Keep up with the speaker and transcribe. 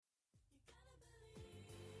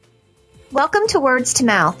Welcome to Words to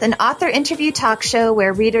Mouth, an author interview talk show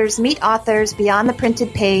where readers meet authors beyond the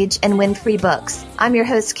printed page and win free books. I'm your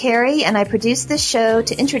host, Carrie, and I produce this show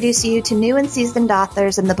to introduce you to new and seasoned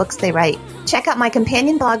authors and the books they write. Check out my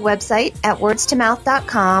companion blog website at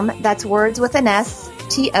wordstomouth.com. That's words with an S,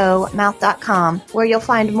 T-O, mouth.com, where you'll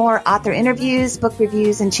find more author interviews, book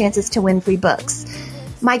reviews, and chances to win free books.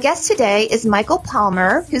 My guest today is Michael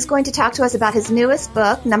Palmer, who's going to talk to us about his newest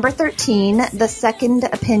book, number 13, The Second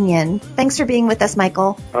Opinion. Thanks for being with us,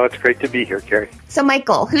 Michael. Oh, it's great to be here, Carrie. So,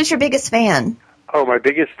 Michael, who's your biggest fan? Oh, my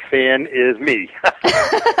biggest fan is me.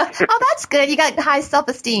 Oh, that's good. You got high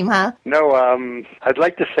self-esteem, huh? No, I'd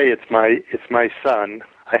like to say it's my son.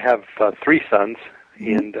 I have 3 sons,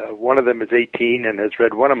 and one of them is 18 and has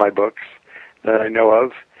read one of my books that I know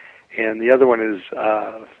of, and the other one is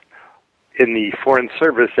in the Foreign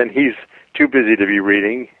Service, and he's too busy to be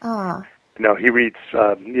reading. No, he reads,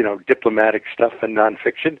 diplomatic stuff and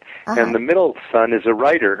nonfiction. And the middle son is a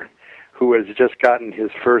writer who has just gotten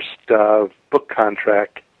his first book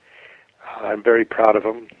contract. I'm very proud of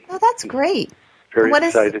him. Oh, that's great. Very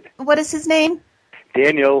excited. What is his name?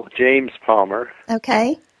 Daniel James Palmer.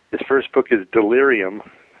 Okay. His first book is Delirium,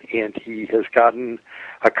 and he has gotten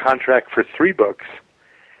a contract for 3 books.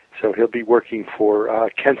 So he'll be working for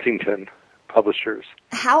Kensington Publishers.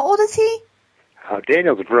 How old is he?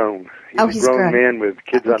 Daniel's grown. He's a grown man with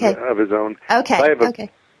kids of his own. Okay. So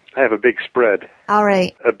I have a big spread. All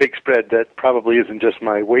right. A big spread that probably isn't just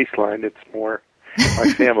my waistline, it's more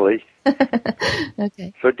my family.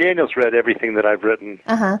 Okay. So Daniel's read everything that I've written,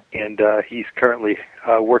 and he's currently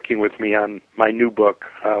working with me on my new book,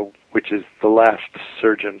 which is The Last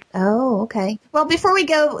Surgeon. Oh, okay. Well, before we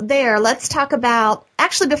go there, let's talk about,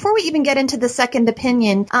 actually, before we even get into The Second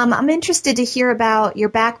Opinion, I'm interested to hear about your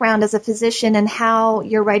background as a physician and how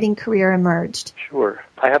your writing career emerged. Sure.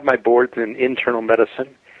 I have my boards in internal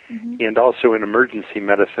medicine and also in emergency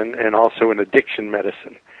medicine and also in addiction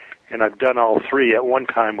medicine. And I've done all 3 at one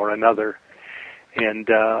time or another. And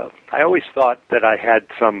I always thought that I had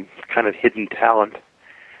some kind of hidden talent,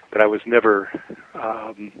 but I was never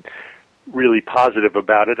really positive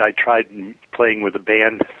about it. I tried playing with a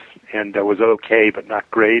band, and I was okay, but not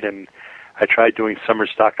great. And I tried doing summer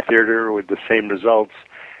stock theater with the same results.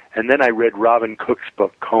 And then I read Robin Cook's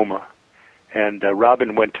book, Coma. And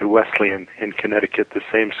Robin went to Wesleyan in Connecticut, the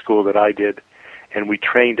same school that I did. And we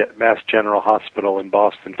trained at Mass General Hospital in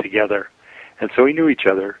Boston together. And so we knew each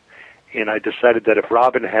other. And I decided that if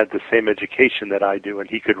Robin had the same education that I do and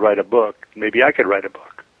he could write a book, maybe I could write a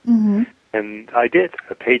book. And I did,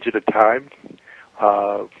 a page at a time.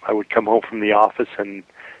 I would come home from the office and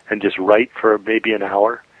just write for maybe an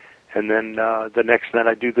hour. And then the next night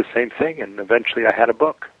I'd do the same thing. And eventually I had a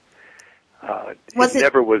book. It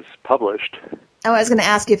never was published. Oh, I was going to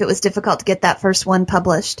ask you if it was difficult to get that first one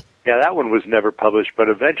published. Yeah, that one was never published, but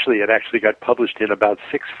eventually it actually got published in about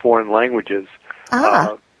 6 foreign languages.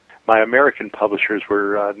 My American publishers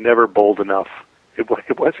were never bold enough.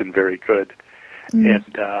 It wasn't very good,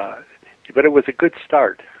 but it was a good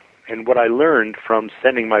start. And what I learned from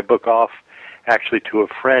sending my book off actually to a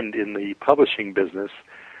friend in the publishing business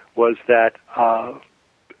was that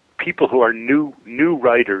people who are new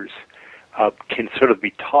writers can sort of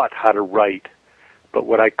be taught how to write. But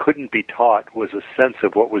what I couldn't be taught was a sense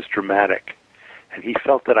of what was dramatic. And he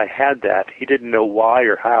felt that I had that. He didn't know why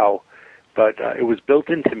or how, but it was built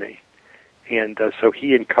into me. And so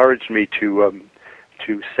he encouraged me to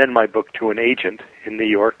send my book to an agent in New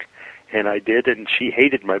York, and I did, and she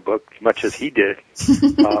hated my book much as he did.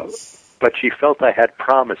 But she felt I had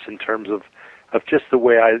promise in terms of just the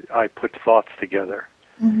way I put thoughts together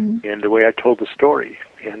and the way I told the story.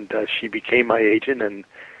 And she became my agent, and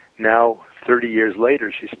now, 30 years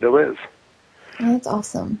later, she still is. Oh, that's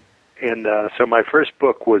awesome. And so my first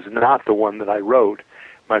book was not the one that I wrote.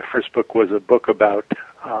 My first book was a book about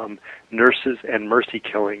nurses and mercy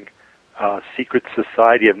killing, secret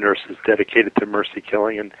society of nurses dedicated to mercy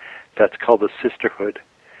killing, and that's called The Sisterhood.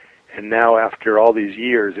 And now, after all these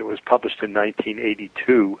years, it was published in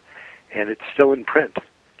 1982, and it's still in print.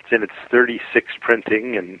 It's in its 36th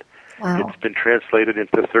printing, and it's been translated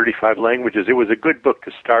into 35 languages. It was a good book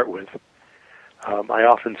to start with. I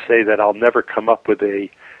often say that I'll never come up with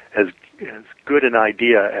as good an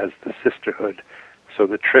idea as The Sisterhood. So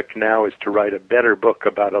the trick now is to write a better book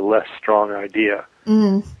about a less strong idea.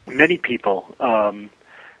 Many people,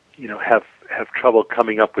 have trouble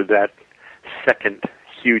coming up with that second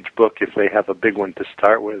huge book if they have a big one to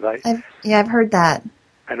start with. I've heard that.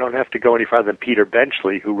 I don't have to go any farther than Peter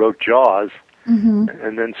Benchley, who wrote Jaws,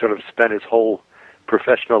 and then sort of spent his whole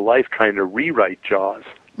professional life trying to rewrite Jaws.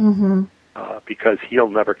 because he'll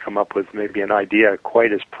never come up with maybe an idea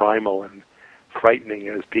quite as primal and frightening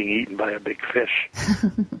as being eaten by a big fish.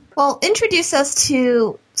 Well, introduce us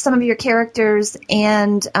to some of your characters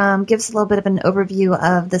and give us a little bit of an overview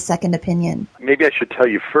of The Second Opinion. Maybe I should tell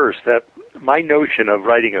you first that my notion of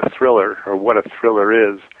writing a thriller, or what a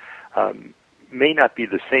thriller is, may not be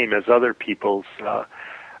the same as other people's.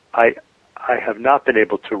 I have not been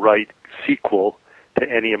able to write sequel to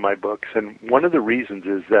any of my books, and one of the reasons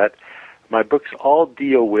is that my books all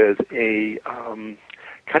deal with a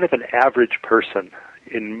kind of an average person.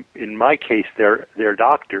 In my case, they're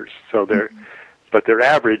doctors, so but they're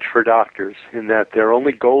average for doctors in that their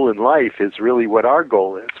only goal in life is really what our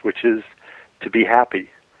goal is, which is to be happy.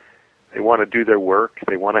 They want to do their work,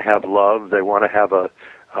 they want to have love, they want to have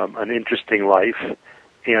an interesting life,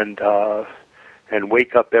 and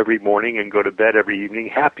wake up every morning and go to bed every evening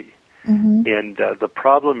happy. Mm-hmm. And the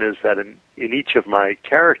problem is that in each of my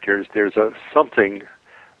characters, there's something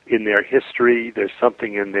in their history, there's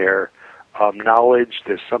something in their knowledge,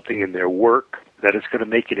 there's something in their work that is going to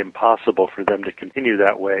make it impossible for them to continue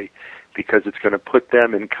that way, because it's going to put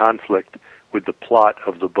them in conflict with the plot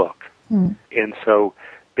of the book. Mm. And so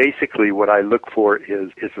basically what I look for is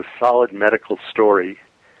a solid medical story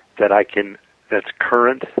that's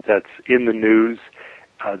current, that's in the news,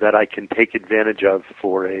 that I can take advantage of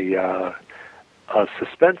for a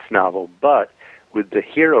suspense novel, but with the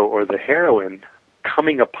hero or the heroine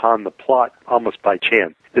coming upon the plot almost by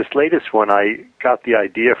chance. This latest one I got the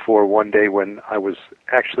idea for one day when I was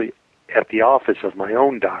actually at the office of my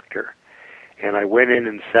own doctor, and I went in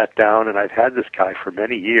and sat down, and I've had this guy for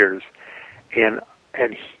many years, and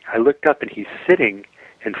I looked up, and he's sitting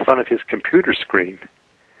in front of his computer screen,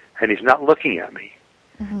 and he's not looking at me.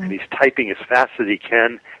 Mm-hmm. And he's typing as fast as he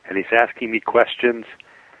can, and he's asking me questions.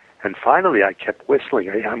 And finally, I kept whistling,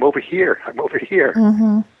 I'm over here, I'm over here.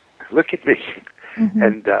 Mm-hmm. Look at me. Mm-hmm.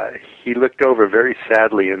 And he looked over very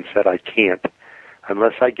sadly and said, I can't,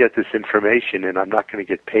 unless I get this information, and I'm not going to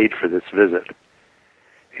get paid for this visit.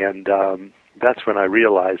 And that's when I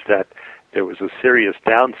realized that there was a serious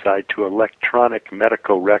downside to electronic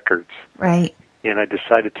medical records. Right. And I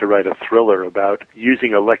decided to write a thriller about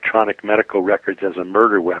using electronic medical records as a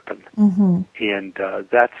murder weapon. Mm-hmm. And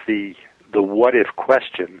that's the what-if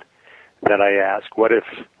question that I ask. What if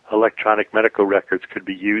electronic medical records could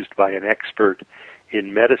be used by an expert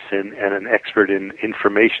in medicine and an expert in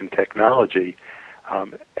information technology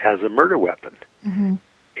as a murder weapon? Mm-hmm.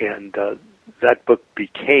 And that book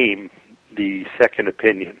became The Second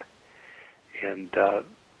Opinion. And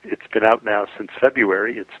it's been out now since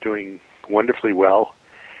February. It's doing wonderfully well,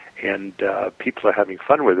 and people are having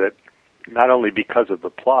fun with it, not only because of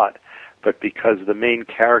the plot, but because the main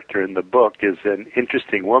character in the book is an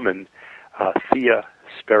interesting woman, Thea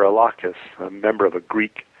Spiralakis, a member of a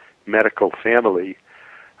Greek medical family,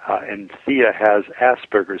 and Thea has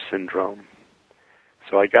Asperger's syndrome.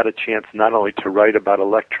 So I got a chance not only to write about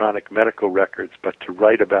electronic medical records, but to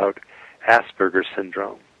write about Asperger's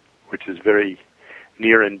syndrome, which is very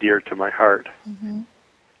near and dear to my heart. Mm-hmm.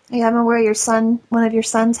 Yeah, I'm aware one of your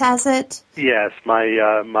sons has it. Yes, my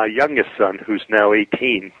youngest son, who's now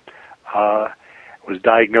 18, was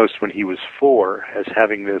diagnosed when he was 4 as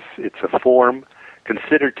having this. It's a form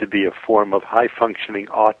considered to be a form of high-functioning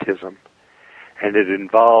autism, and it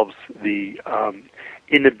involves the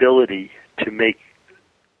inability to make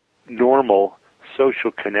normal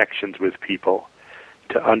social connections with people,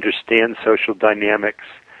 to understand social dynamics,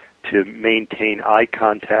 to maintain eye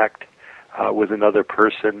contact with another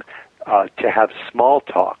person, to have small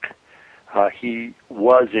talk. He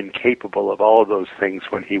was incapable of all of those things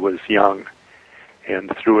when he was young.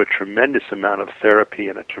 And through a tremendous amount of therapy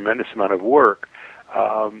and a tremendous amount of work,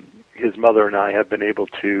 his mother and I have been able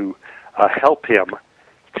to help him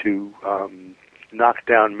to knock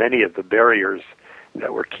down many of the barriers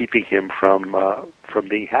that were keeping him from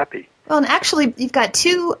being happy. Well, and actually, you've got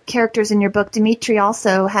 2 characters in your book. Dimitri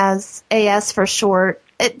also has AS for short.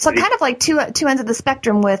 So kind of like two ends of the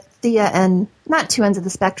spectrum with Thea, and not 2 ends of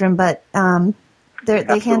the spectrum, but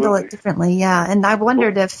they handle it differently, yeah. And I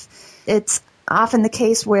wondered if it's often the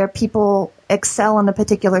case where people excel in a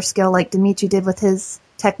particular skill like Dimitri did with his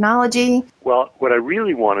technology. Well, what I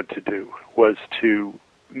really wanted to do was to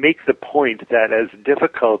make the point that as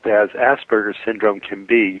difficult as Asperger's syndrome can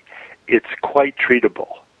be, it's quite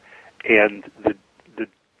treatable. And the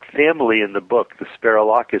family in the book, the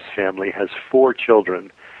Spiralakis family, has 4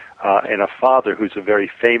 children and a father who's a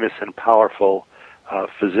very famous and powerful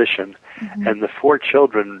physician. Mm-hmm. And the 4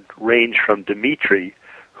 children range from Dimitri,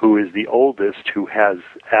 who is the oldest, who has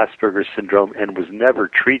Asperger's syndrome and was never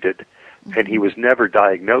treated, mm-hmm. and he was never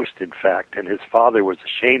diagnosed, in fact, and his father was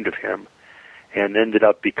ashamed of him. and ended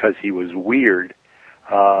up, because he was weird,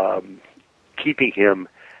 keeping him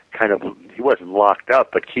he wasn't locked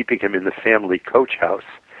up, but keeping him in the family coach house,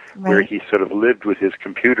 where he sort of lived with his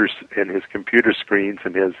computers and his computer screens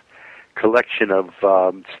and his collection of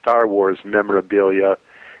Star Wars memorabilia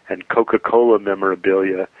and Coca-Cola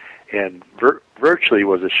memorabilia, and virtually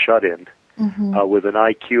was a shut-in with an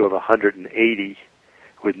IQ of 180,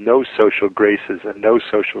 with no social graces and no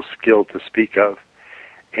social skill to speak of.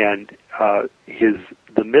 And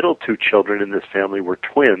the middle two children in this family were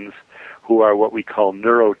twins, who are what we call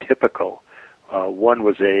neurotypical. One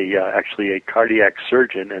was actually a cardiac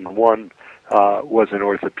surgeon, and one was an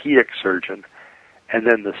orthopedic surgeon. And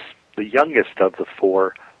then the youngest of the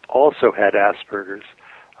four also had Asperger's,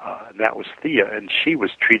 and that was Thea, and she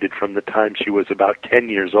was treated from the time she was about 10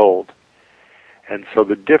 years old. And so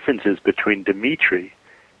the differences between Dimitri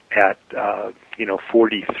at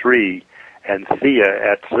 43 and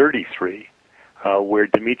Thea at 33, where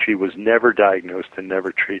Dimitri was never diagnosed and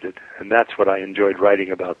never treated. And that's what I enjoyed writing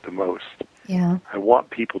about the most. Yeah. I want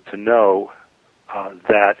people to know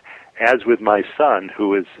that, as with my son,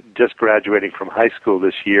 who is just graduating from high school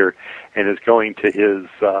this year and is going to his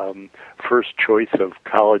first choice of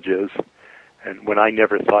colleges, and when I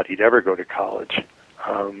never thought he'd ever go to college,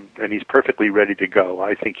 and he's perfectly ready to go.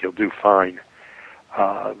 I think he'll do fine.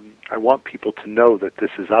 I want people to know that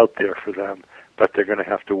this is out there for them, but they're going to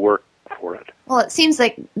have to work for it. Well, it seems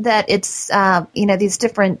like that it's these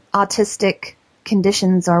different autistic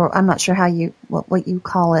conditions, or I'm not sure how what you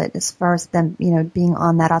call it, as far as them being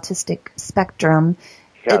on that autistic spectrum.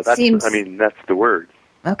 Yeah, that's the word.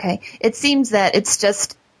 Okay. It seems that it's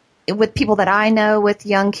just, with people that I know with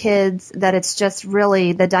young kids, that it's just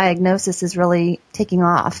really, the diagnosis is really taking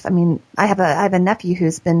off. I mean, I have a nephew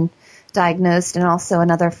who's been diagnosed, and also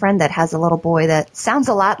another friend that has a little boy that sounds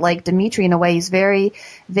a lot like Dimitri in a way. He's very,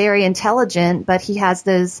 very intelligent, but he has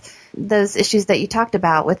those issues that you talked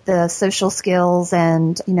about with the social skills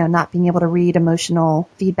and, not being able to read emotional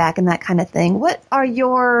feedback and that kind of thing. What are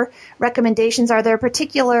your recommendations? Are there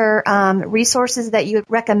particular resources that you would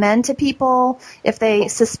recommend to people if they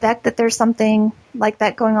suspect that there's something like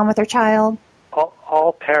that going on with their child?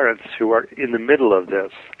 All parents who are in the middle of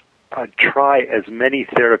this try as many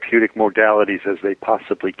therapeutic modalities as they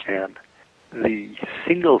possibly can. The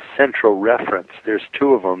single central reference, there's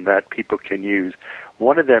two of them that people can use.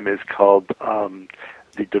 One of them is called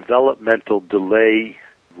the Developmental Delay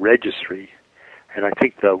Registry, and I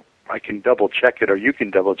think I can double-check it, or you can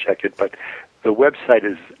double-check it, but the website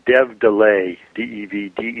is DevDelay,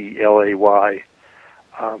 DEVDELAY.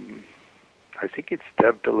 I think it's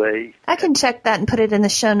DevDelay. I can check that and put it in the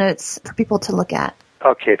show notes for people to look at.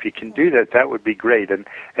 Okay, if you can do that, that would be great. And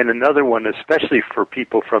another one, especially for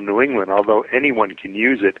people from New England, although anyone can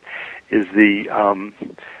use it, is the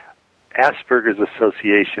Asperger's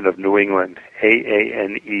Association of New England,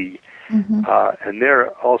 AANE. And they're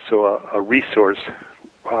also a resource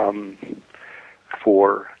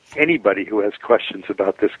for anybody who has questions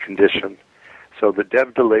about this condition. So the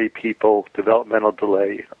Dev Delay people, Developmental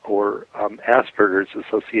Delay, or Asperger's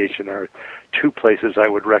Association are two places I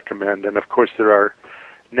would recommend. And, of course, there are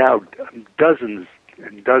now dozens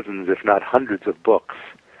and dozens, if not hundreds, of books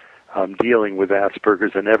dealing with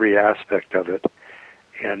Asperger's and every aspect of it.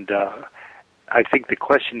 And I think the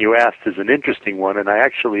question you asked is an interesting one, and I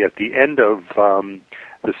actually, at the end of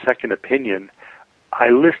the second opinion, I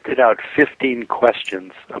listed out 15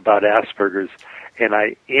 questions about Asperger's, and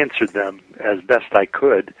I answered them as best I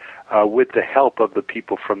could with the help of the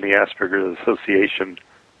people from the Asperger's Association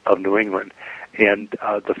of New England. And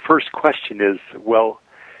the first question is, well,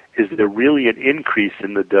 is there really an increase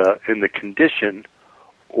in the condition,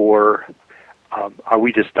 or are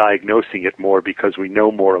we just diagnosing it more because we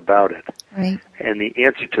know more about it? Right. And the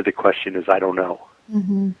answer to the question is, I don't know.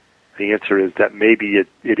 The answer is that maybe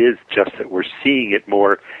it is just that we're seeing it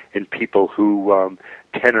more in people who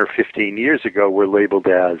 10 or 15 years ago were labeled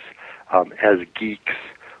as geeks,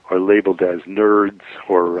 or labeled as nerds,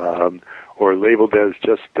 or labeled as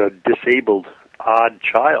just a disabled, odd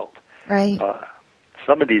child. Right.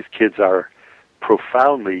 Some of these kids are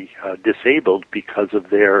profoundly disabled because of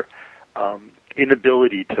their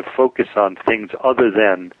inability to focus on things other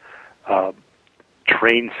than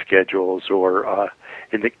train schedules, or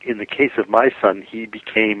in the case of my son, he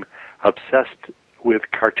became obsessed with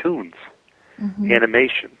cartoons,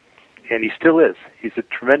 animation, and he still is. He's a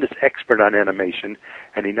tremendous expert on animation,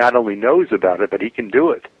 and he not only knows about it, but he can do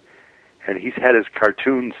it. And he's had his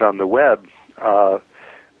cartoons on the web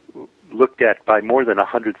looked at by more than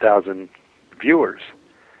 100,000 viewers.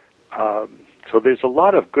 So there's a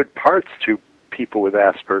lot of good parts to people with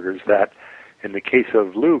Asperger's that, In the case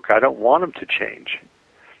of Luke, I don't want him to change.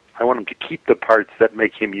 I want him to keep the parts that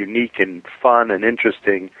make him unique and fun and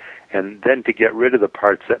interesting, and then to get rid of the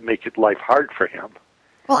parts that make life hard for him.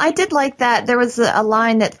 Well, I did like that. There was a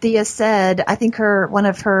line that Thea said. I think one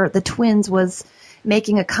of the twins was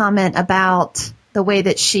making a comment about the way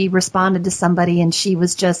that she responded to somebody, and she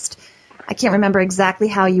was just, I can't remember exactly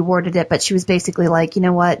how you worded it, but she was basically like, you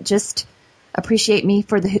know what, just appreciate me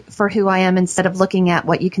for who I am instead of looking at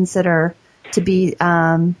what you consider to be,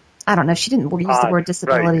 I don't know, she didn't use the word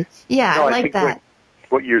disability. Right. Yeah, no, I like that.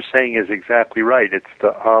 What you're saying is exactly right. It's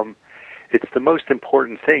the most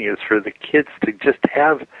important thing is for the kids to just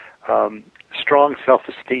have strong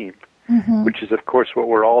self-esteem, which is, of course, what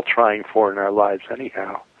we're all trying for in our lives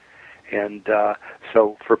anyhow. And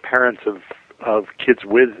so for parents of kids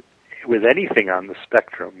with anything on the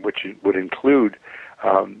spectrum, which would include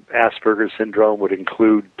Asperger's syndrome, would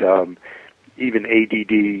include even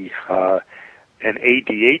ADD and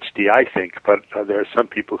ADHD, I think, but there are some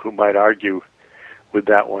people who might argue with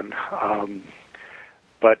that one.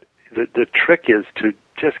 But the trick is to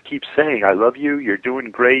just keep saying, I love you, you're doing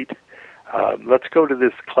great, let's go to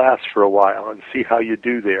this class for a while and see how you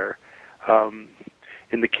do there.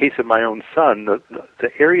 In the case of my own son,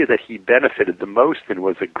 the area that he benefited the most in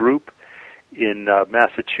was a group in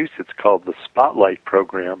Massachusetts called the Spotlight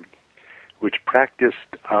Program, which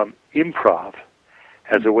practiced improv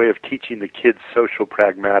as a way of teaching the kids social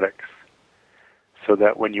pragmatics. So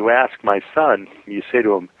that when you ask my son, you say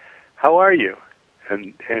to him, how are you?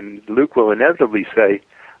 And Luke will inevitably say,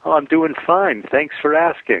 oh, I'm doing fine, thanks for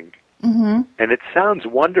asking. And it sounds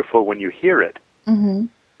wonderful when you hear it. And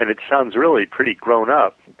it sounds really pretty grown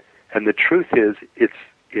up. And the truth is,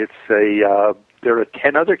 there are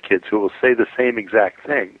 10 other kids who will say the same exact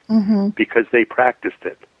thing because they practiced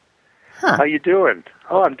it. How you doing?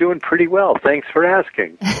 Oh, I'm doing pretty well. Thanks for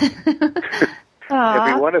asking.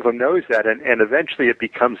 Every one of them knows that, and eventually it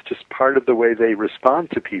becomes just part of the way they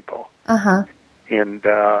respond to people. And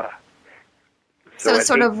so it's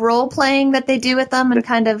sort of role-playing that they do with them and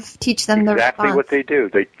kind of teach them the response. Exactly what they do.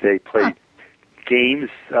 They play games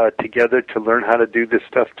together to learn how to do this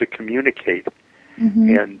stuff to communicate.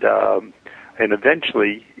 And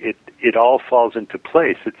eventually it all falls into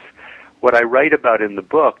place. It's what I write about in the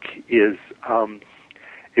book is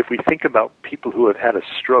if we think about people who have had a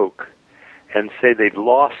stroke and say they've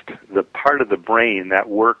lost the part of the brain that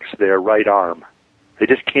works their right arm. They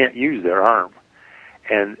just can't use their arm.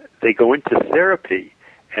 And they go into therapy,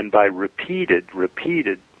 and by repeated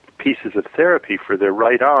pieces of therapy for their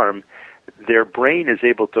right arm, their brain is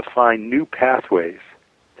able to find new pathways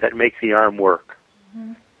that make the arm work.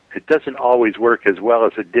 It doesn't always work as well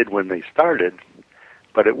as it did when they started,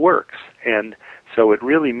 but it works. And so it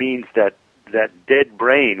really means that dead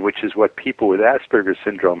brain, which is what people with Asperger's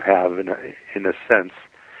syndrome have in a sense,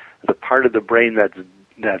 the part of the brain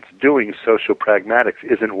that's doing social pragmatics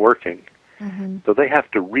isn't working. So they have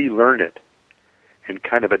to relearn it in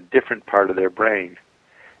kind of a different part of their brain.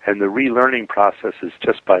 And the relearning process is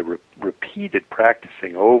just by repeated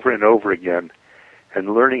practicing over and over again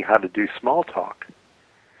and learning how to do small talk.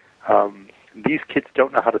 These kids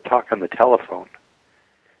don't know how to talk on the telephone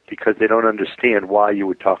because they don't understand why you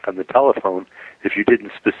would talk on the telephone if you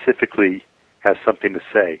didn't specifically have something to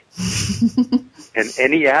say. And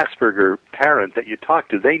any Asperger parent that you talk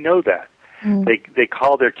to, they know that. They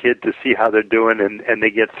call their kid to see how they're doing, and they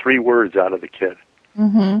get 3 words out of the kid.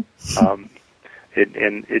 When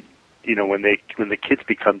the kids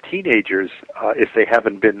become teenagers, if they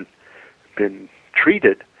haven't been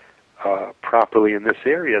treated properly in this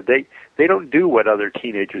area, they don't do what other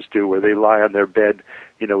teenagers do, where they lie on their bed,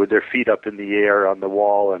 with their feet up in the air on the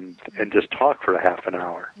wall and just talk for a half an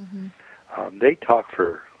hour. They talk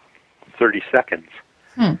for 30 seconds,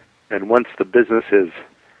 and once the business is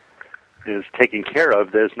taken care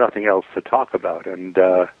of, there's nothing else to talk about. And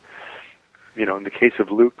in the case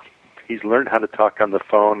of Luke, he's learned how to talk on the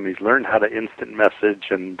phone. He's learned how to instant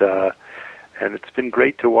message, and it's been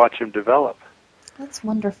great to watch him develop. That's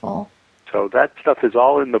wonderful. So that stuff is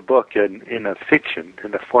all in the book in a fiction,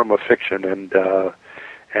 in a form of fiction, and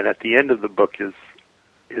at the end of the book is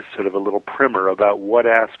sort of a little primer about what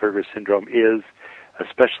Asperger's syndrome is,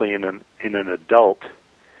 especially in an adult,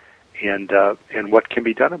 and what can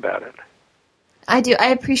be done about it. I do. I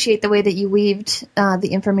appreciate the way that you weaved the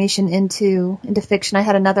information into fiction. I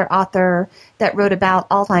had another author that wrote about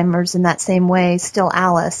Alzheimer's in that same way, Still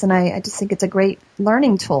Alice, and I just think it's a great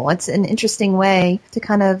learning tool. It's an interesting way to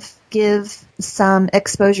kind of give some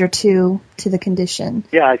exposure to the condition.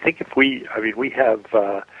 Yeah, I think if we have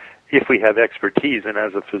expertise, and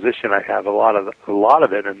as a physician, I have a lot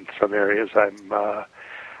of it in some areas. I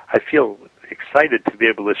feel excited to be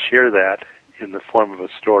able to share that in the form of a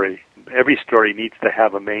story. Every story needs to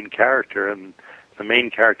have a main character, and the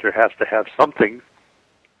main character has to have something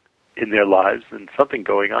in their lives and something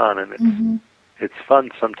going on, and it's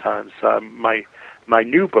fun sometimes. My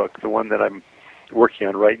new book, the one that I'm working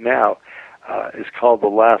on right now, is called The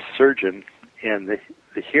Last Surgeon, and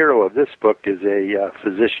the hero of this book is a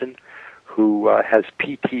physician who has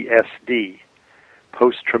PTSD,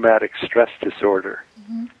 post-traumatic stress disorder,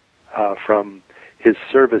 from his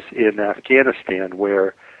service in Afghanistan,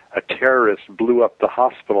 where a terrorist blew up the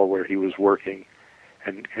hospital where he was working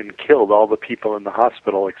and killed all the people in the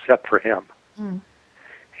hospital except for him.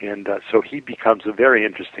 And so he becomes a very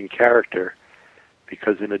interesting character,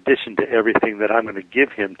 because in addition to everything that I'm going to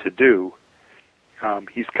give him to do,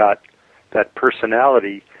 he's got that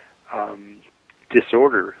personality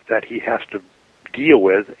disorder that he has to deal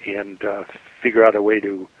with and figure out a way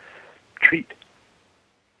to treat.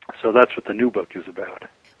 So that's what the new book is about.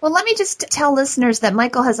 Well, let me just tell listeners that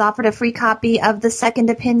Michael has offered a free copy of The Second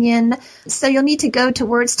Opinion. So you'll need to go to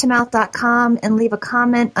wordstomouth.com and leave a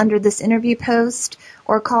comment under this interview post,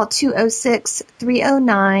 or call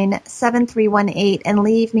 206-309-7318 and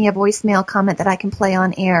leave me a voicemail comment that I can play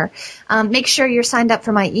on air. Make sure you're signed up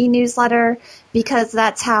for my e-newsletter, because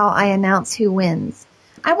that's how I announce who wins.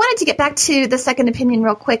 I wanted to get back to The Second Opinion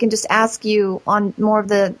real quick and just ask you, on more of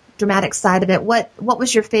the dramatic side of it, what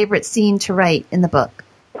was your favorite scene to write in the book?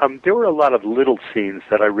 There were a lot of little scenes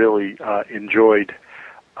that I really enjoyed.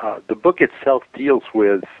 The book itself deals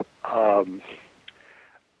with her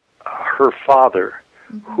father,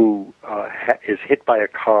 who is hit by a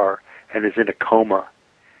car and is in a coma.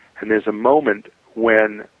 And there's a moment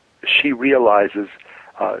when she realizes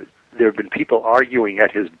there have been people arguing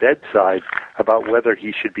at his bedside about whether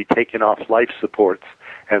he should be taken off life supports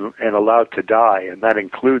and allowed to die, and that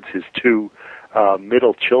includes his two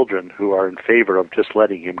middle children who are in favor of just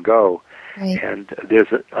letting him go. Right. And there's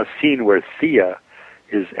a scene where Thea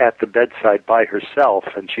is at the bedside by herself,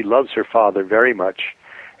 and she loves her father very much,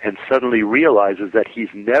 and suddenly realizes that he's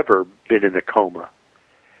never been in a coma,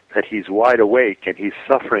 that he's wide awake, and he's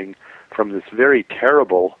suffering from this very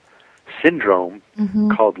terrible syndrome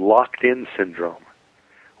called locked-in syndrome,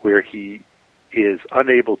 where he is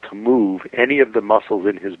unable to move any of the muscles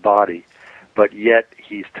in his body, but yet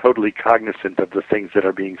he's totally cognizant of the things that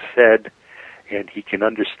are being said, and he can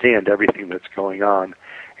understand everything that's going on.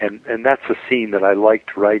 And that's a scene that I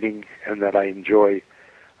liked writing and that I enjoy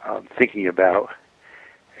thinking about.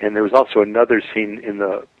 And there was also another scene in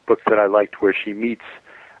the book that I liked where she meets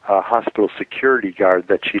a hospital security guard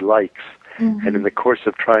that she likes. And in the course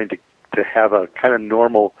of trying to have a kind of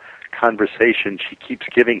normal conversation, she keeps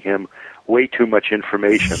giving him way too much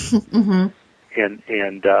information. And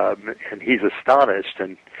he's astonished,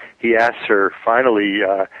 and he asks her finally,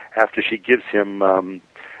 after she gives him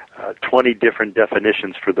 20 different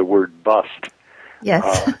definitions for the word bust. Yes,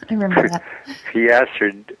 I remember that. He asks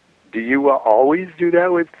her, "Do you always do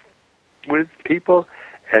that with people?"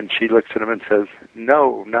 And she looks at him and says,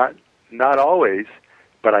 "No, not always,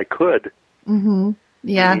 but I could."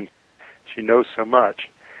 Yeah. And she knows so much.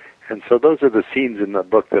 And so those are the scenes in the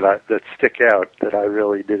book that stick out that I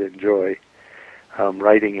really did enjoy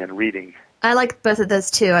writing and reading. I like both of those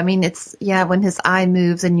too. I mean, it's, when his eye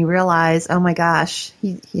moves and you realize, oh my gosh,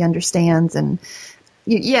 he understands. And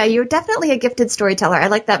you're definitely a gifted storyteller. I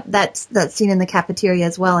like that scene in the cafeteria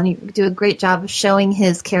as well. And you do a great job of showing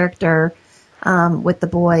his character with the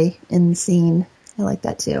boy in the scene. I like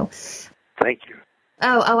that too. Thank you.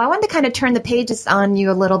 Oh, I wanted to kind of turn the pages on you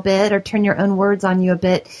a little bit, or turn your own words on you a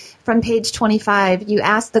bit. From page 25, you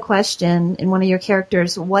asked the question in one of your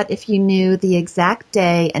characters, what if you knew the exact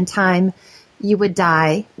day and time you would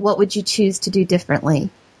die? What would you choose to do differently?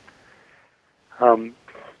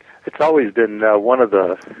 It's always been one of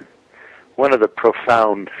the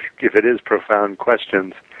profound, if it is profound,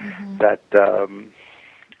 questions that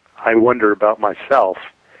I wonder about myself.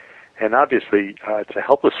 And obviously, it's a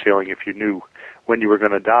helpless feeling if you knew when you were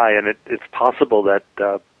going to die, and it's possible that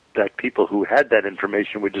people who had that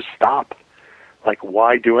information would just stop. Like,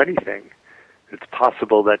 why do anything? It's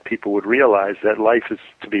possible that people would realize that life is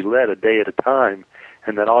to be led a day at a time,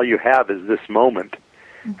 and that all you have is this moment,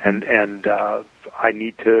 and I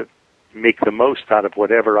need to make the most out of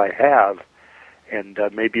whatever I have. And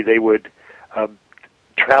maybe they would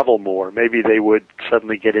travel more. Maybe they would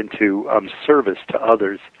suddenly get into service to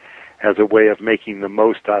others as a way of making the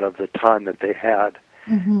most out of the time that they had.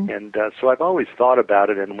 And so I've always thought about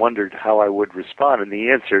it and wondered how I would respond. And the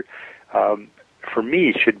answer for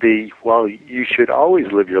me should be, well, you should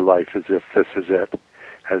always live your life as if this is it,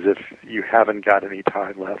 as if you haven't got any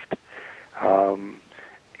time left.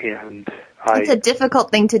 And It's a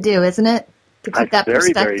difficult thing to do, isn't it? To keep that very,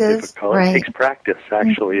 perspective. Very difficult. Right. It takes practice,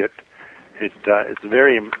 actually. It's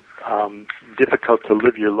very difficult to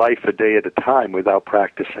live your life a day at a time without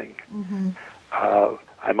practicing. Mm-hmm.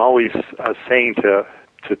 I'm always saying to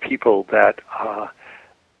people that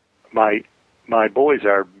my boys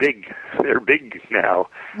are big. They're big now,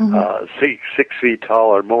 6 feet tall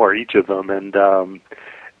or more, each of them, and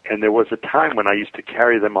there was a time when I used to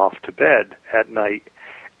carry them off to bed at night,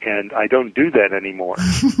 and I don't do that anymore.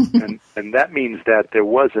 and that means that there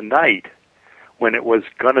was a night when it was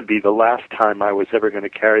going to be the last time I was ever going to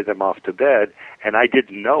carry them off to bed, and I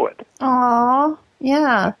didn't know it. Aww,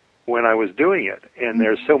 yeah. When I was doing it, and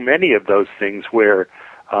there's so many of those things where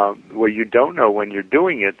you don't know when you're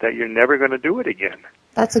doing it that you're never going to do it again.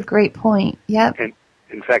 That's a great point. Yep. And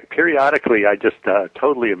in fact, periodically, I just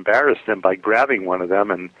totally embarrass them by grabbing one of them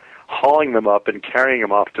and hauling them up and carrying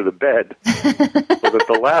them off to the bed, so that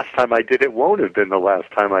the last time I did it won't have been the last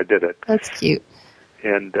time I did it. That's cute.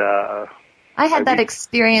 And I had that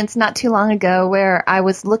experience not too long ago where I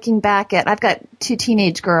was looking back at, I've got 2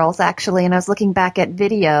 teenage girls actually, and I was looking back at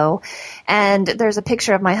video, and there's a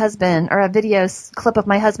picture of my husband, or a video clip of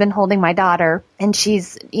my husband holding my daughter, and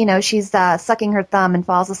she's sucking her thumb and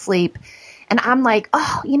falls asleep. And I'm like,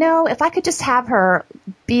 if I could just have her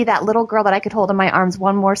be that little girl that I could hold in my arms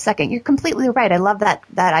one more second. You're completely right. I love that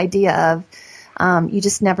idea of you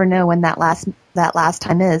just never know when that last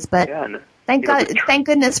time is. But yeah, thank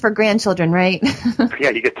goodness for grandchildren, right? Yeah,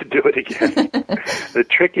 you get to do it again. The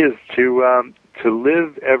trick is to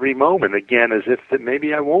live every moment again as if that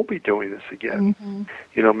maybe I won't be doing this again.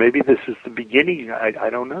 Mm-hmm. Maybe this is the beginning. I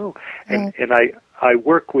don't know. And I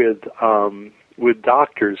work with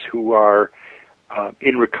doctors who are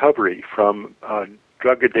in recovery from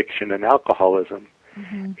drug addiction and alcoholism.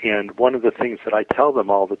 Mm-hmm. And one of the things that I tell them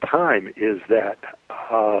all the time is that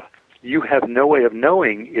you have no way of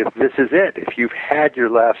knowing if this is it, if you've had your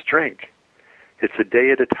last drink. It's a day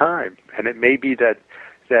at a time. And it may be that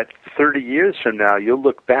 30 years from now, you'll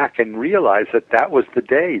look back and realize that was the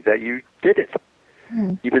day that you did it.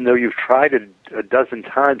 Mm. Even though you've tried it a dozen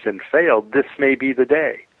times and failed, this may be the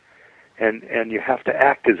day. And you have to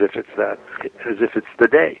act as if it's the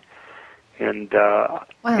day. And wow.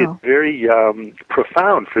 It's very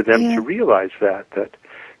profound for them to realize that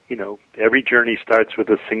every journey starts with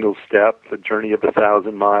a single step. The journey of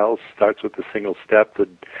 1,000 miles starts with a single step.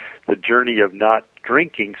 The journey of not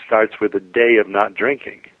drinking starts with a day of not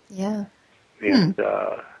drinking. Yeah. And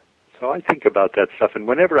so I think about that stuff. And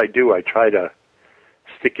whenever I do, I try to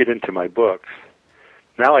stick it into my books.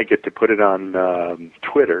 Now I get to put it on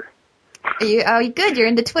Twitter. Good. You're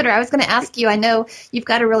into Twitter. I was going to ask you, I know you've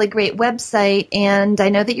got a really great website, and I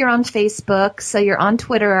know that you're on Facebook, so you're on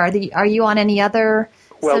Twitter. Are you on any other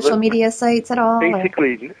social media sites at all?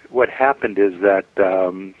 Basically, what happened is that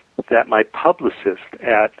that my publicist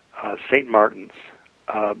at St. Martin's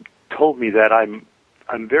told me that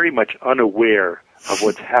I'm very much unaware of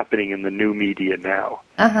what's happening in the new media now.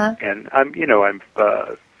 Uh-huh. And I'm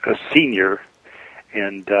a senior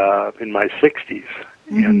and in my 60s,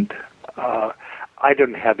 mm-hmm. and I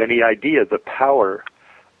don't have any idea the power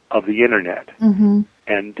of the Internet. Mm-hmm.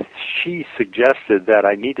 And she suggested that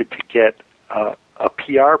I needed to get a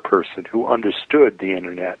PR person who understood the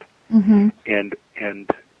Internet, mm-hmm. and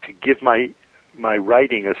to give my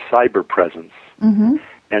writing a cyber presence. Mm-hmm.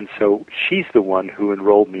 And so she's the one who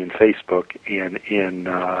enrolled me in Facebook and in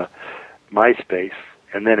MySpace.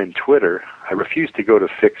 And then in Twitter, I refuse to go to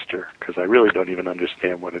Fixture because I really don't even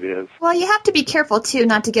understand what it is. Well, you have to be careful, too,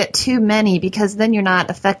 not to get too many because then you're not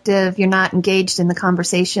effective, you're not engaged in the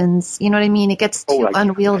conversations. You know what I mean? It gets too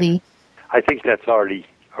unwieldy. I think that's already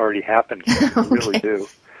happened. I okay. really do.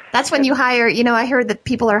 That's when you hire, I heard that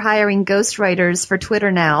people are hiring ghostwriters for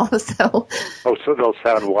Twitter now. So. Oh, so they'll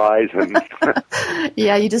sound wise and.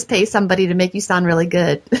 Yeah, you just pay somebody to make you sound really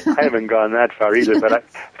good. I haven't gone that far either, but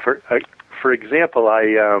for example,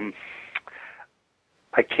 I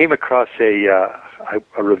came across a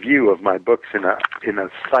review of my books in a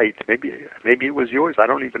site. Maybe it was yours. I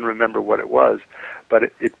don't even remember what it was, but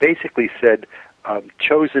it basically said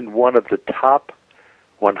chosen one of the top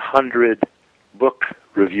 100 book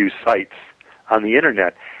review sites on the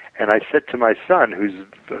Internet. And I said to my son, who's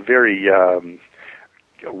a very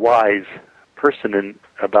wise person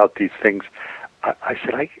about these things, I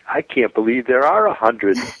said, I can't believe there are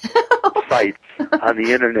 100 sites on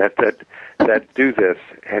the Internet that do this.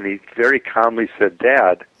 And he very calmly said,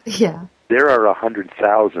 Dad, there are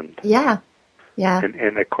 100,000. Yeah.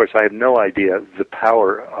 And of course, I have no idea the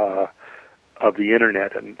power of the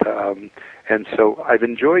Internet. And so I've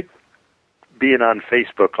enjoyed being on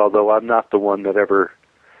Facebook, although I'm not the one that ever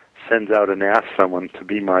sends out and asks someone to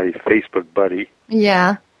be my Facebook buddy.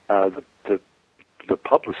 Yeah. The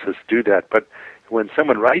publicists do that, but when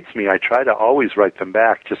someone writes me, I try to always write them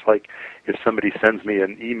back, just like if somebody sends me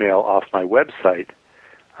an email off my website,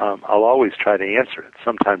 I'll always try to answer it.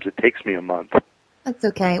 Sometimes it takes me a month. That's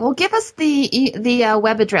okay. Well, give us the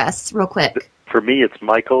web address real quick. For me, it's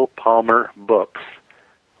michaelpalmerbooks,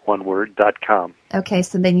 one word, .com. Okay,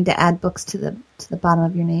 so they need to add books to the bottom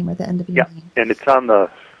of your name or the end of your name. And it's on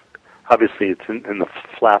obviously it's in the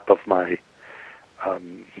flap of my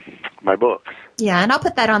books. Yeah, and I'll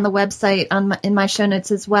put that on the website in my show notes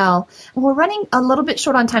as well. We're running a little bit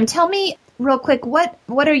short on time. Tell me real quick, what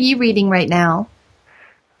are you reading right now?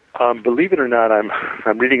 Believe it or not,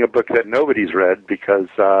 I'm reading a book that nobody's read because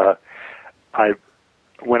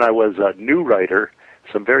when I was a new writer,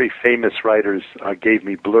 some very famous writers gave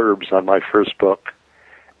me blurbs on my first book,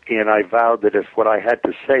 and I vowed that if what I had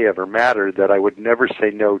to say ever mattered, that I would never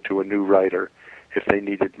say no to a new writer if they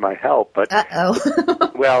needed my help. But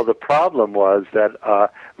well, the problem was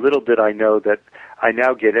that little did I know that I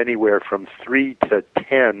now get anywhere from 3 to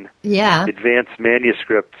 10 advanced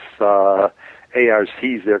manuscripts,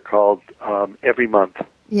 ARCs they're called, every month.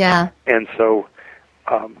 Yeah. And so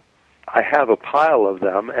I have a pile of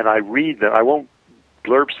them, and I read them. I won't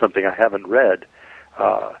blurb something I haven't read.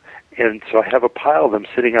 And so I have a pile of them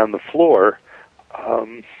sitting on the floor,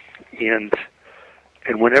 and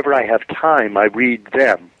whenever I have time, I read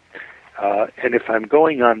them. And if I'm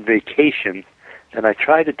going on vacation, then I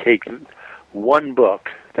try to take one book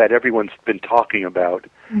that everyone's been talking about.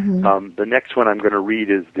 Mm-hmm. The next one I'm going to read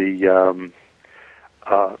is the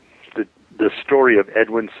story of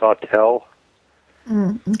Edwin Sawtelle.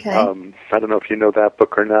 Okay. I don't know if you know that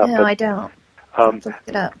book or not. No, but, I don't. Let's look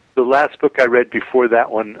it up. The last book I read before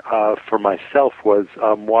that one for myself was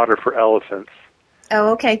Water for Elephants.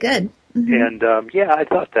 Oh, okay, good. Mm-hmm. And, I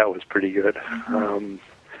thought that was pretty good.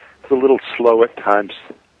 It's a little slow at times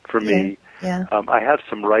for me. Yeah. I have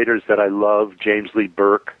some writers that I love. James Lee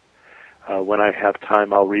Burke. When I have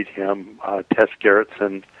time, I'll read him. Tess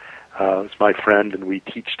Gerritsen is my friend, and we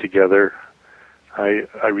teach together.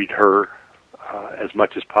 I read her as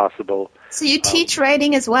much as possible. So you teach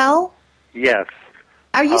writing as well? Yes.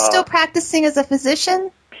 Are you still practicing as a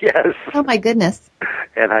physician? Yes. Oh my goodness.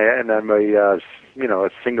 And I'm a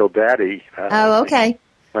single daddy. Okay.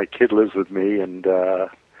 My kid lives with me, and so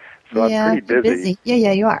I'm pretty busy.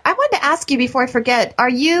 Yeah, you are. I wanted to ask you before I forget, are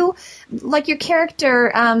you, like your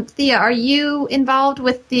character, Thea, are you involved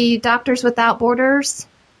with the Doctors Without Borders?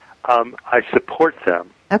 I support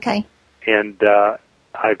them. Okay. And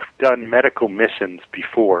I've done medical missions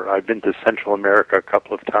before. I've been to Central America a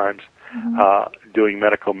couple of times doing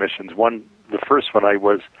medical missions. The first one I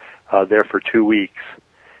was there for 2 weeks.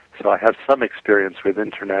 So I have some experience with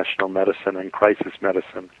international medicine and crisis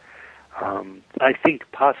medicine. I think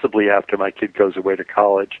possibly after my kid goes away to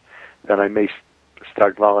college, then I may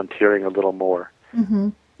start volunteering a little more. Mm-hmm.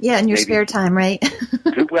 Yeah, in your spare time, right?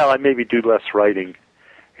 I maybe do less writing.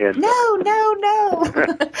 And, no.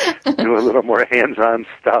 do a little more hands-on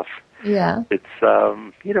stuff. Yeah. It's,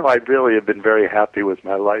 I really have been very happy with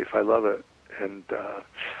my life. I love it. And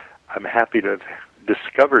I'm happy to have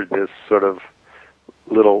discovered this sort of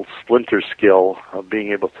little splinter skill of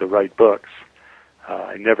being able to write books.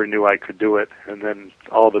 I never knew I could do it, and then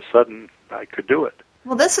all of a sudden I could do it.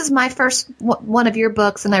 Well, this is my first one of your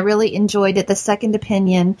books, and I really enjoyed it, The Second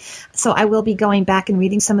Opinion. So I will be going back and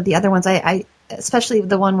reading some of the other ones. I especially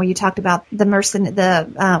the one where you talked about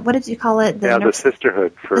the what did you call it? The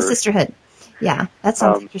sisterhood. The sisterhood. Yeah, that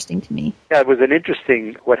sounds interesting to me. Yeah, it was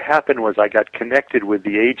what happened was I got connected with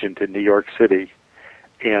the agent in New York City,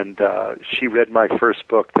 and she read my first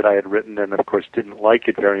book that I had written and, of course, didn't like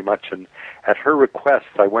it very much. And at her request,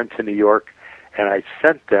 I went to New York, and I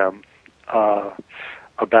sent them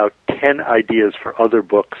about 10 ideas for other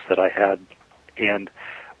books that I had. And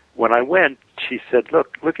when I went, she said,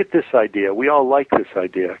 look at this idea. We all like this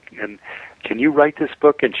idea. And can you write this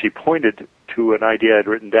book? And she pointed to an idea I'd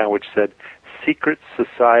written down which said, Secret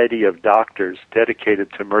Society of Doctors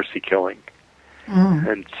Dedicated to Mercy Killing.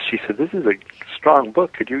 And she said, this is a strong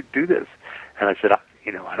book. Could you do this? And I said,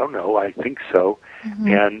 I don't know. I think so. Mm-hmm.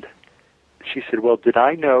 And she said, well, did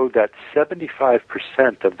I know that 75%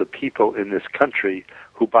 of the people in this country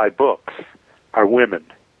who buy books are women?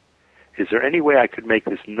 Is there any way I could make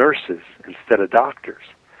this nurses instead of doctors?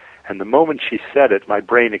 And the moment she said it, my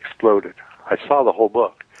brain exploded. I saw the whole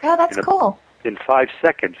book. Oh, that's cool. In 5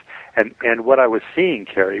 seconds. And what I was seeing,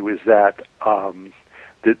 Carrie, was that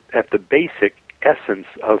at the basic essence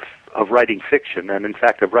of writing fiction, and in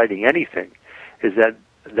fact of writing anything, is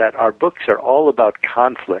that our books are all about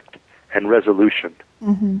conflict and resolution.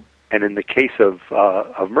 Mm-hmm. And in the case of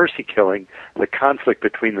mercy killing, the conflict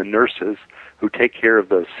between the nurses who take care of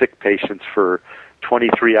the sick patients for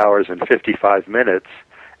 23 hours and 55 minutes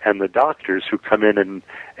and the doctors who come in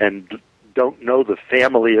and don't know the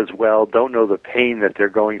family as well, don't know the pain that they're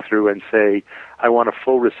going through, and say, I want a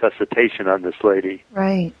full resuscitation on this lady.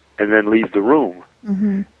 Right. And then leave the room.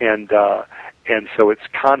 Mm-hmm. And so it's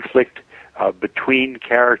conflict between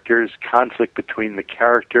characters, conflict between the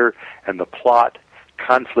character and the plot,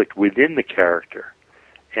 conflict within the character.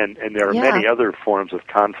 And there are many other forms of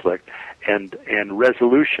conflict and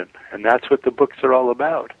resolution, and that's what the books are all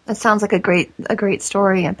about. That sounds like a great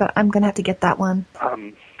story, but I'm going to have to get that one.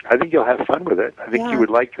 I think you'll have fun with it. I think you would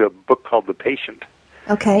like the book called The Patient.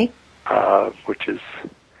 Okay. Which is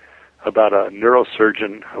about a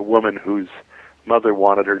neurosurgeon, a woman whose mother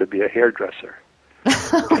wanted her to be a hairdresser.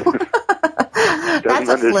 That's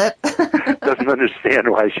a flip. Doesn't understand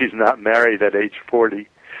why she's not married at age 40.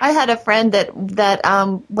 I had a friend that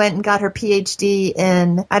went and got her PhD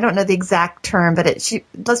in, I don't know the exact term, but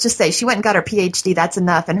let's just say she went and got her PhD, that's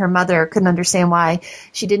enough, and her mother couldn't understand why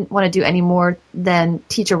she didn't want to do any more than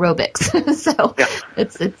teach aerobics. So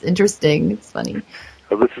it's interesting. It's funny.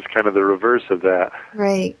 Well, this is kind of the reverse of that.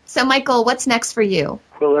 Right. So, Michael, what's next for you?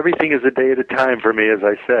 Well, everything is a day at a time for me, as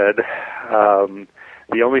I said.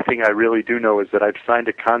 The only thing I really do know is that I've signed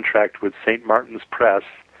a contract with St. Martin's Press.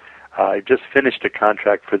 I just finished a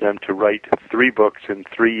contract for them to write 3 books in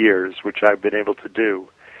 3 years, which I've been able to do.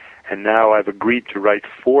 And now I've agreed to write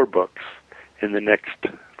 4 books in the next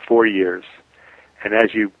 4 years. And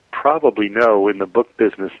as you probably know, in the book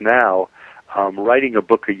business now, writing a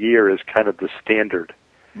book a year is kind of the standard.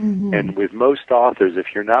 Mm-hmm. And with most authors, if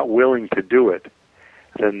you're not willing to do it,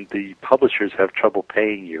 then the publishers have trouble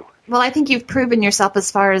paying you. Well, I think you've proven yourself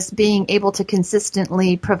as far as being able to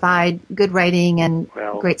consistently provide good writing and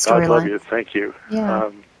great storylines. God love you. Thank you.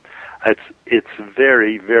 Yeah. It's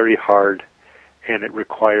very, very hard, and it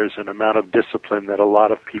requires an amount of discipline that a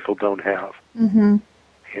lot of people don't have. Mm-hmm.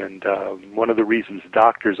 And one of the reasons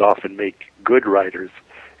doctors often make good writers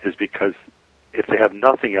is because if they have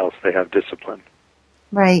nothing else, they have discipline.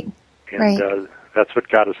 Right. And that's what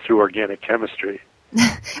got us through organic chemistry.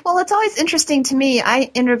 Well, it's always interesting to me. I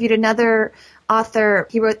interviewed another author.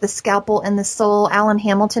 He wrote The Scalpel and the Soul, Alan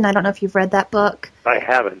Hamilton. I don't know if you've read that book. I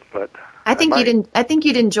haven't, but I think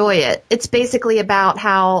you'd enjoy it. It's basically about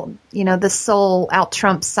how, the soul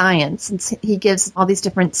out-trumps science. And he gives all these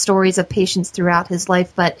different stories of patients throughout his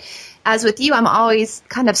life. But as with you, I'm always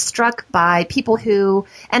kind of struck by people who,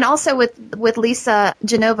 and also with Lisa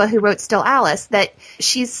Genova, who wrote Still Alice, that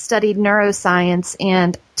she's studied neuroscience.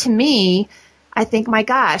 And to me, I think, my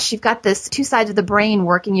gosh, you've got this 2 sides of the brain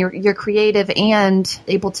working. You're creative and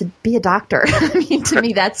able to be a doctor. I mean, to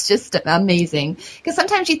me, that's just amazing. Because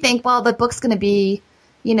sometimes you think, well, the book's going to be,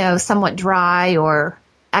 somewhat dry or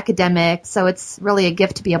academic. So it's really a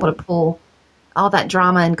gift to be able to pull all that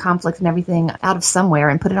drama and conflict and everything out of somewhere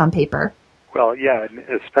and put it on paper. Well, yeah, and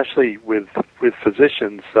especially with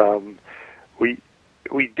physicians, we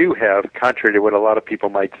do have, contrary to what a lot of people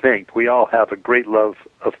might think, we all have a great love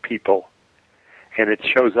of people. And it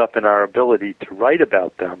shows up in our ability to write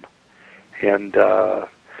about them. And, there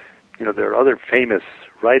are other famous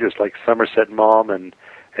writers like Somerset Maugham and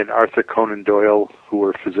Arthur Conan Doyle, who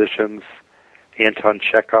were physicians, Anton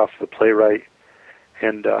Chekhov, the playwright.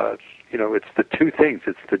 And, it's the 2 things.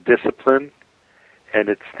 It's the discipline and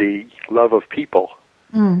it's the love of people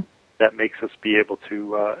that makes us be able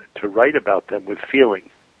to write about them with feeling.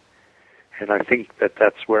 And I think that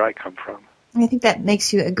that's where I come from. I think that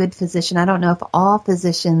makes you a good physician. I don't know if all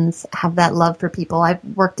physicians have that love for people. I've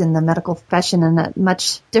worked in the medical profession in a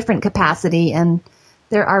much different capacity, and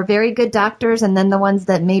there are very good doctors and then the ones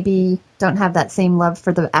that maybe don't have that same love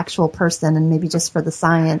for the actual person and maybe just for the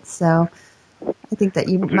science. So I think that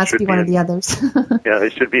you must be one of the others. Yeah, they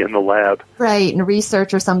should be in the lab. Right, in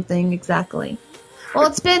research or something, exactly. Well,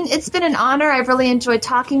 it's been an honor. I've really enjoyed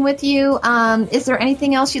talking with you. Is there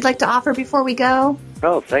anything else you'd like to offer before we go?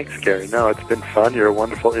 Oh, thanks, Carrie. No, it's been fun. You're a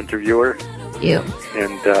wonderful interviewer. Thank you.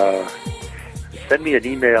 And send me an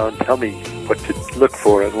email and tell me what to look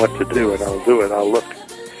for and what to do, and I'll do it. I'll look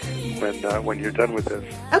when you're done with this.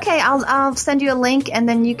 Okay, I'll send you a link, and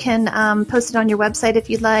then you can post it on your website if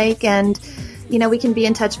you'd like, and we can be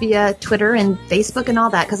in touch via Twitter and Facebook and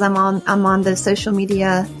all that, because I'm on the social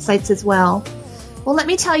media sites as well. Well, let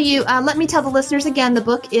me tell the listeners again, the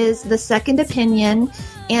book is The Second Opinion.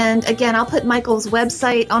 And again, I'll put Michael's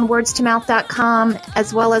website on wordstoMouth.com,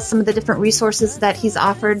 as well as some of the different resources that he's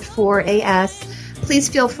offered for AS. Please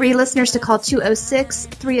feel free, listeners, to call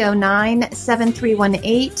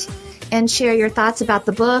 206-309-7318 and share your thoughts about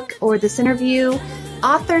the book or this interview.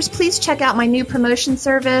 authors, please check out my new promotion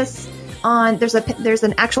service. There's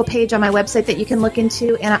an actual page on my website that you can look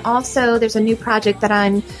into, and there's a new project that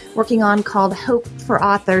I'm working on called Hope for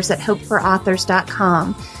Authors at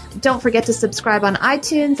hopeforauthors.com. Don't forget to subscribe on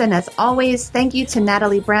iTunes, and as always, thank you to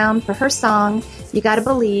Natalie Brown for her song, You Gotta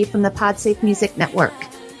Believe, from the Podsafe Music Network.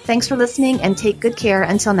 Thanks for listening, and take good care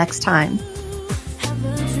until next time.